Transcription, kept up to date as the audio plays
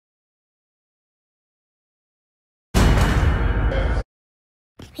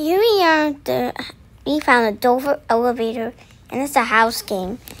Here we are. We found a Dover elevator, and it's a house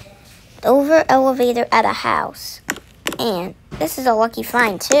game. Dover elevator at a house, and this is a lucky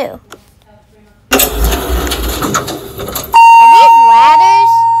find too. Are these ladders?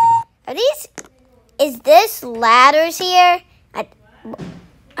 Is this ladders here?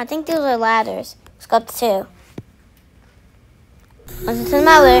 I think those are ladders. Let's go up to 2. Listen to the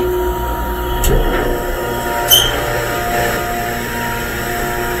motor.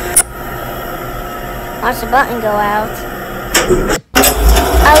 Watch the button go out.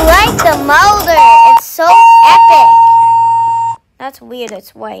 I like the motor. It's so epic. That's weird.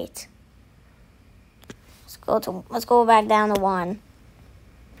 It's white. Let's go back down to 1.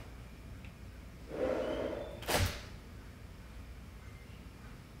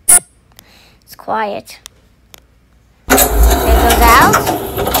 It's quiet. There it goes out.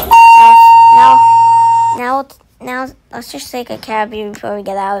 Now let's just take a cab view before we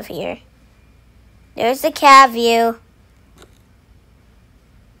get out of here. There's the cab view.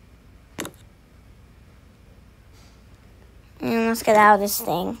 And let's get out of this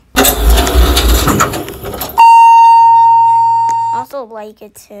thing. I also like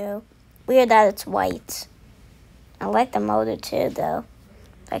it too. Weird that it's white. I like the motor too though.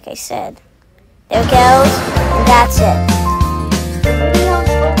 Like I said. There it goes. And that's it.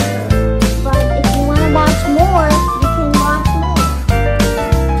 But if you want to watch more,